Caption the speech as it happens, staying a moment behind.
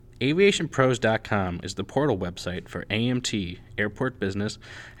AviationPros.com is the portal website for AMT, Airport Business,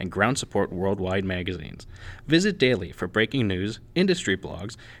 and Ground Support Worldwide magazines. Visit daily for breaking news, industry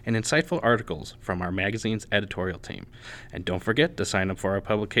blogs, and insightful articles from our magazine's editorial team. And don't forget to sign up for our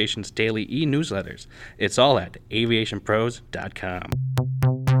publication's daily e-newsletters. It's all at AviationPros.com.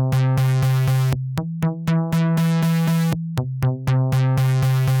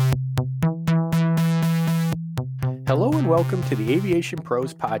 Hello and welcome to the Aviation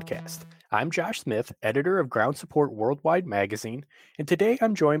Pros podcast. I'm Josh Smith, editor of Ground Support Worldwide magazine, and today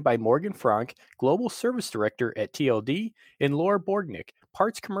I'm joined by Morgan Frank, Global Service Director at TLD, and Laura Borgnick,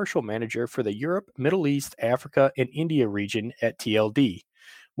 Parts Commercial Manager for the Europe, Middle East, Africa, and India region at TLD.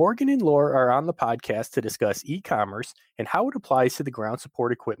 Morgan and Laura are on the podcast to discuss e-commerce and how it applies to the ground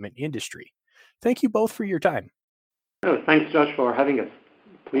support equipment industry. Thank you both for your time. Oh, thanks, Josh, for having us.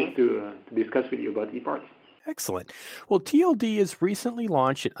 Pleased to discuss with you about eParts. Excellent. Well, TLD has recently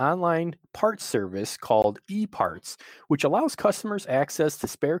launched an online parts service called eParts, which allows customers access to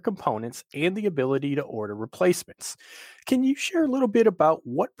spare components and the ability to order replacements. Can you share a little bit about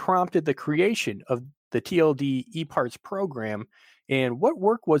what prompted the creation of the TLD eParts program and what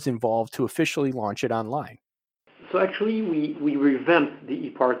work was involved to officially launch it online? So actually, we revamped the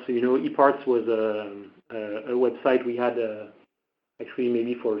eParts. So, eParts was a website we had actually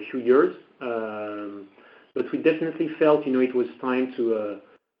maybe for a few years. But we definitely felt, it was time to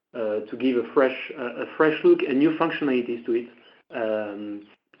give a fresh look and new functionalities to it,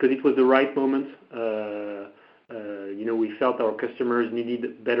 because it was the right moment. We felt our customers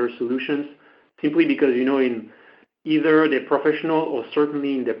needed better solutions, simply because, in either their professional or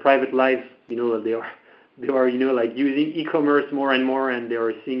certainly in their private lives, they are using e-commerce more and more, and they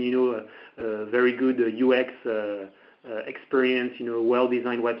are seeing, a very good UX experience,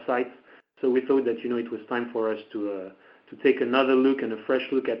 well-designed websites. So we thought that it was time for us to take another look and a fresh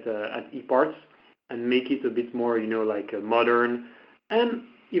look at eParts and make it a bit more modern and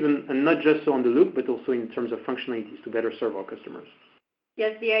not just on the look, but also in terms of functionalities to better serve our customers.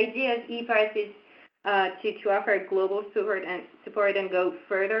 Yes, the idea of eParts is to offer global support and go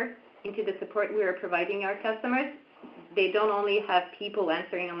further into the support we are providing our customers. They don't only have people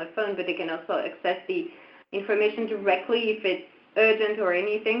answering on the phone, but they can also access the information directly if it's urgent or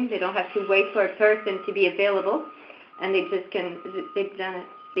anything. They don't have to wait for a person to be available, and they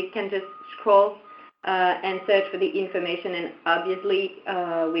can just scroll and search for the information, and obviously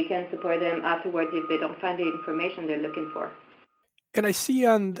we can support them afterwards if they don't find the information they're looking for. And I see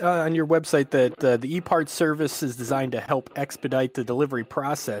on your website that the eParts service is designed to help expedite the delivery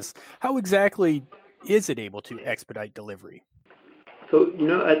process. How exactly is it able to expedite delivery? So,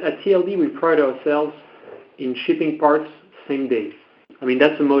 at TLD, we pride ourselves in shipping parts same day. I mean,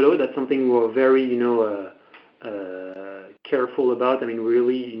 that's a motto. That's something we're very, careful about. I mean,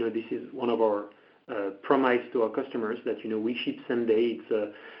 really, this is one of our promise to our customers that, we ship same day.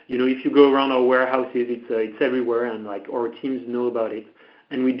 It's, if you go around our warehouses, it's everywhere, and our teams know about it,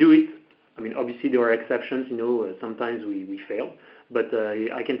 and we do it. I mean, obviously there are exceptions. Sometimes we fail, but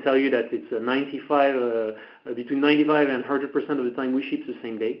I can tell you that it's between 95 and 100% of the time we ship the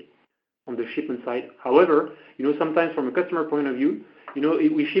same day on the shipment side. However, sometimes from a customer point of view,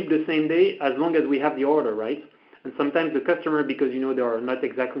 we ship the same day as long as we have the order, right? And sometimes the customer, because, they are not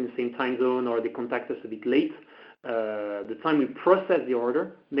exactly in the same time zone or they contact us a bit late, the time we process the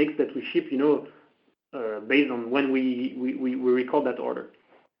order makes that we ship, based on when we record that order.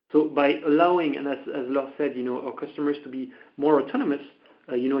 So by allowing, and as Laure said, our customers to be more autonomous,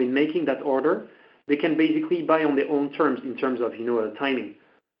 in making that order, they can basically buy on their own terms in terms of, timing.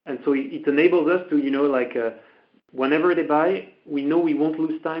 And so it enables us to, whenever they buy, we know we won't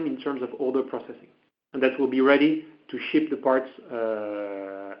lose time in terms of order processing, and that we'll be ready to ship the parts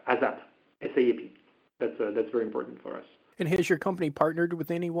ASAP. That's very important for us. And has your company partnered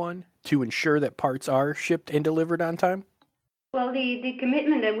with anyone to ensure that parts are shipped and delivered on time? Well, the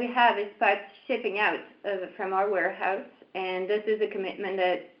commitment that we have is parts shipping out from our warehouse, and this is a commitment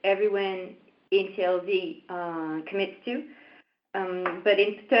that everyone in TLD commits to. But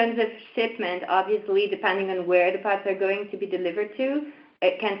in terms of shipment, obviously, depending on where the parts are going to be delivered to,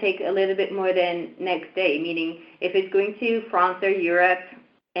 it can take a little bit more than next day, meaning if it's going to France or Europe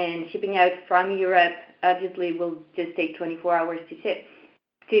and shipping out from Europe, obviously will just take 24 hours to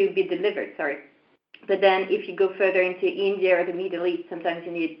be delivered. But then if you go further into India or the Middle East, sometimes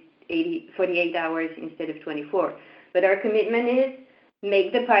you need 48 hours instead of 24. But our commitment is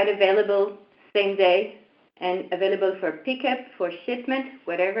make the part available same day, and available for pickup, for shipment,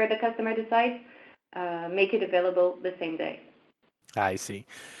 whatever the customer decides, make it available the same day. I see.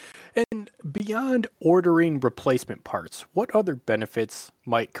 And beyond ordering replacement parts, what other benefits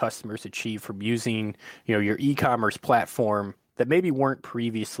might customers achieve from using, your e-commerce platform that maybe weren't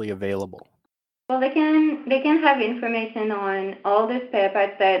previously available? Well, they can have information on all the spare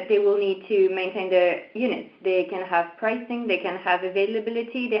parts that they will need to maintain their units. They can have pricing. They can have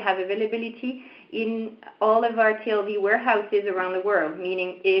availability. They have availability in all of our TLV warehouses around the world.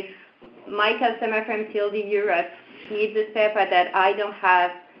 Meaning, if my customer from TLV Europe needs a spare part that I don't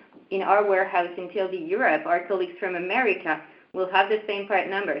have in our warehouse in TLV Europe, our colleagues from America will have the same part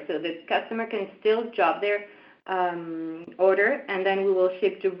number, so the customer can still drop their order, and then we will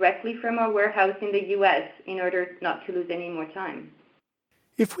ship directly from our warehouse in the U.S. in order not to lose any more time.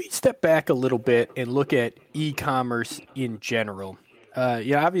 If we step back a little bit and look at e-commerce in general,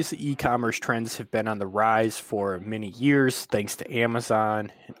 obviously e-commerce trends have been on the rise for many years thanks to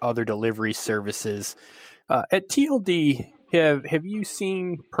Amazon and other delivery services. At TLD, have you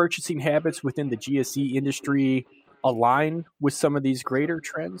seen purchasing habits within the GSE industry align with some of these greater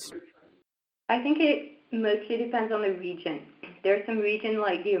trends? I think it mostly depends on the region. There are some regions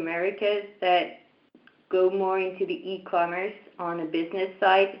like the Americas that go more into the e-commerce on a business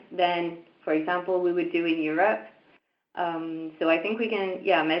side than, for example, we would do in Europe. So I think we can,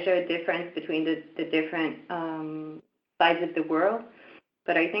 measure a difference between the different sides of the world.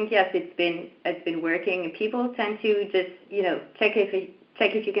 But I think, yes, it's been working. People tend to just, check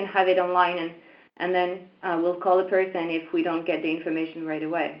if you can have it online, and then we'll call a person if we don't get the information right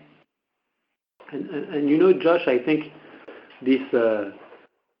away. And Josh, I think this the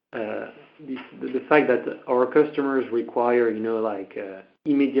fact that our customers require,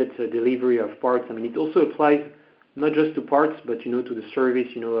 immediate delivery of parts. I mean, it also applies not just to parts, but to the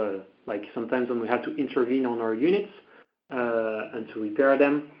service. Like sometimes when we have to intervene on our units and to repair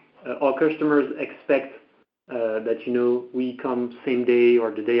them, our customers expect that we come same day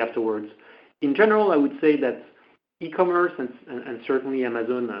or the day afterwards. In general, I would say that e-commerce and certainly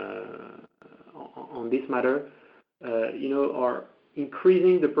Amazon on this matter, are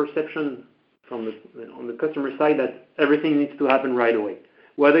increasing the perception on the customer side that everything needs to happen right away.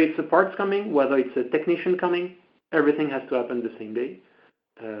 Whether it's a parts coming, whether it's a technician coming, everything has to happen the same day,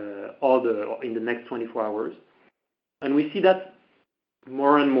 in the next 24 hours. And we see that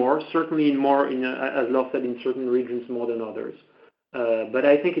more and more, certainly as Laure said, in certain regions more than others. But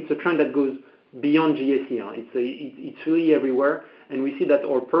I think it's a trend that goes beyond GSE. It's really everywhere, and we see that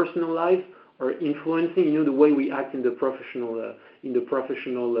our personal life are influencing, the way we act in our professional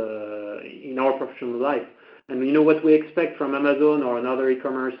life. And what we expect from Amazon or another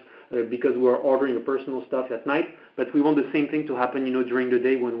e-commerce because we're ordering the personal stuff at night, but we want the same thing to happen, during the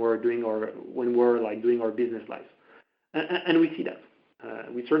day when we're doing our business life. And we see that.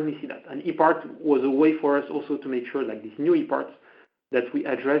 We certainly see that. And ePart was a way for us also to make sure, like these new eParts, that we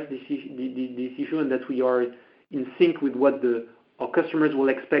address this issue and that we are in sync with what our customers will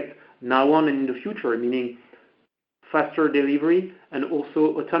expect now on and in the future, meaning faster delivery and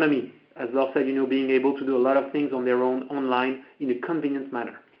also autonomy. As Laure said, being able to do a lot of things on their own online in a convenient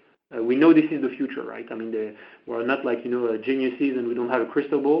manner. We know this is the future, right? I mean, we're not like, geniuses and we don't have a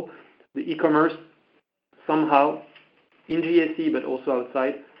crystal ball. The e-commerce somehow in GSE, but also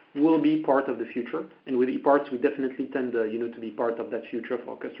outside, will be part of the future. And with eParts, we definitely tend, to be part of that future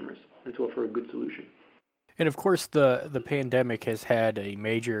for our customers and to offer a good solution. And of course, the pandemic has had a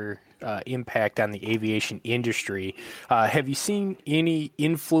major impact on the aviation industry. Have you seen any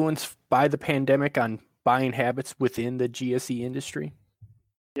influence by the pandemic on buying habits within the GSE industry?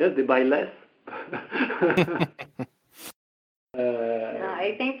 Yes, they buy less.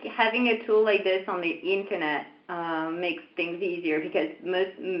 I think having a tool like this on the internet makes things easier because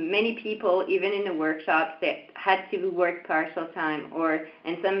many people, even in the workshops, they had to work partial time,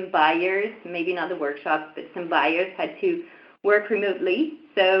 and some buyers, maybe not the workshops, but some buyers had to work remotely.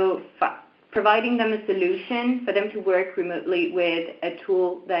 So providing them a solution for them to work remotely with a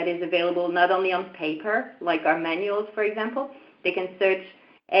tool that is available not only on paper, like our manuals, for example, they can search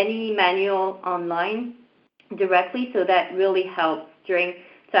any manual online directly, so that really helps during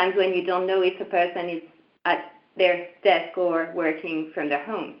times when you don't know if a person is at their desk or working from their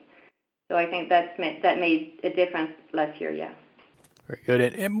home. So I think that made a difference last year, yeah. Very good.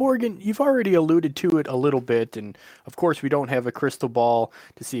 And Morgan, you've already alluded to it a little bit, and of course we don't have a crystal ball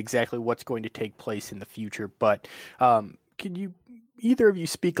to see exactly what's going to take place in the future, but can you either of you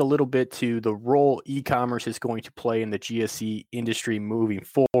speak a little bit to the role e-commerce is going to play in the GSE industry moving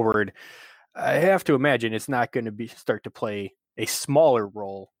forward? I have to imagine it's not going to start to play a smaller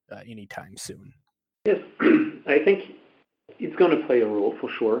role anytime soon. Yes, I think it's going to play a role for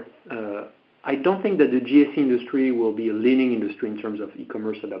sure. I don't think that the GSE industry will be a leading industry in terms of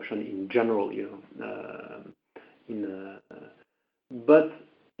e-commerce adoption in general, but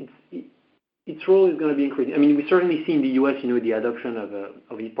its role is going to be increasing. I mean, we certainly see in the U.S., the adoption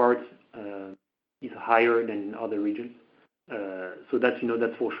of e-parts is higher than in other regions. So that's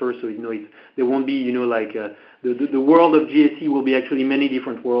for sure. So there won't be the world of GSE will be actually many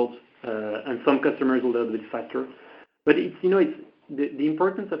different worlds, and some customers will be a little bit faster. But it's the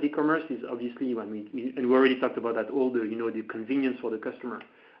importance of e-commerce is obviously, and we already talked about that, all the convenience for the customer,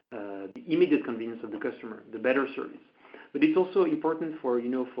 the immediate convenience of the customer, the better service. But it's also important for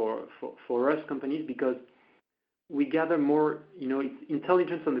us companies because we gather more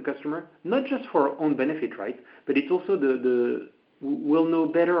intelligence on the customer, not just for our own benefit, right? But it's also we'll know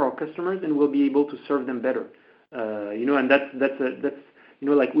better our customers and we'll be able to serve them better. And that's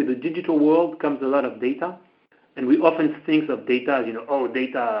like with the digital world comes a lot of data. And we often think of data as,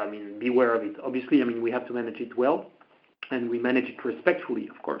 data, beware of it. Obviously, we have to manage it well, and we manage it respectfully,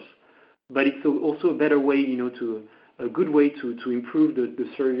 of course. But it's also a better way, a good way to improve the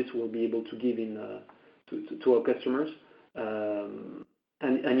service we'll be able to give to our customers.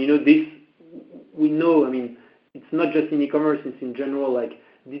 This, we know, it's not just in e-commerce, it's in general, like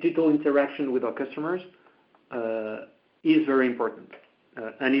digital interaction with our customers is very important.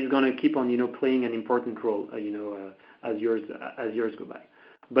 And it's going to keep on, playing an important role, as years go by.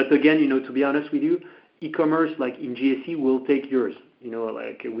 But again, to be honest with you, e-commerce, like in GSE, will take years. We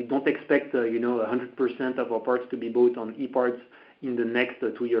don't expect, 100% of our parts to be bought on e-parts in the next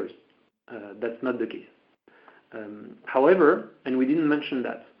 2 years. That's not the case. However, and we didn't mention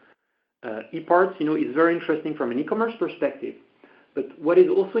that, e-parts, is very interesting from an e-commerce perspective. But what is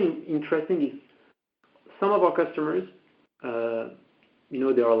also interesting is some of our customers,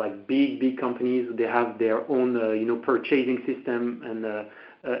 they are like big companies. They have their own, purchasing system, and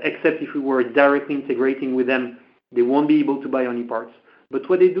except if we were directly integrating with them, they won't be able to buy on e-parts. But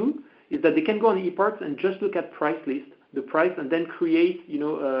what they do is that they can go on e-parts and just look at price list, the price, and then create,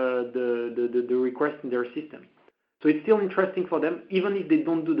 the request in their system. So it's still interesting for them, even if they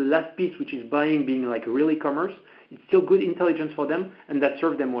don't do the last piece, which is buying, being like real e-commerce. It's still good intelligence for them, and that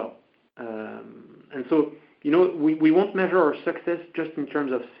serves them well. And so, we won't measure our success just in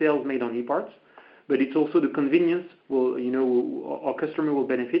terms of sales made on e-parts, but it's also the convenience our customer will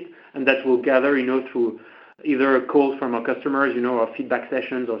benefit, and that will gather, through either calls from our customers, or feedback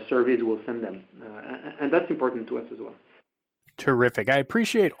sessions or surveys we'll send them. And that's important to us as well. Terrific. I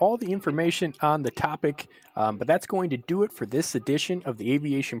appreciate all the information on the topic, but that's going to do it for this edition of the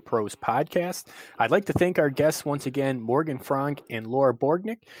Aviation Pros podcast. I'd like to thank our guests once again, Morgan Franck and Laura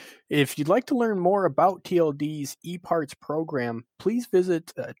Borgnick. If you'd like to learn more about TLD's eParts program, please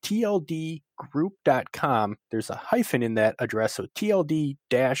visit tldgroup.com. There's a hyphen in that address, so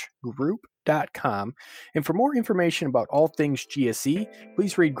tld-group.com. And for more information about all things GSE,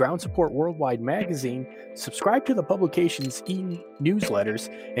 please read Ground Support Worldwide magazine, subscribe to the publication's e-newsletters,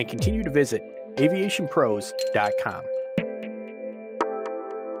 and continue to visit aviationpros.com.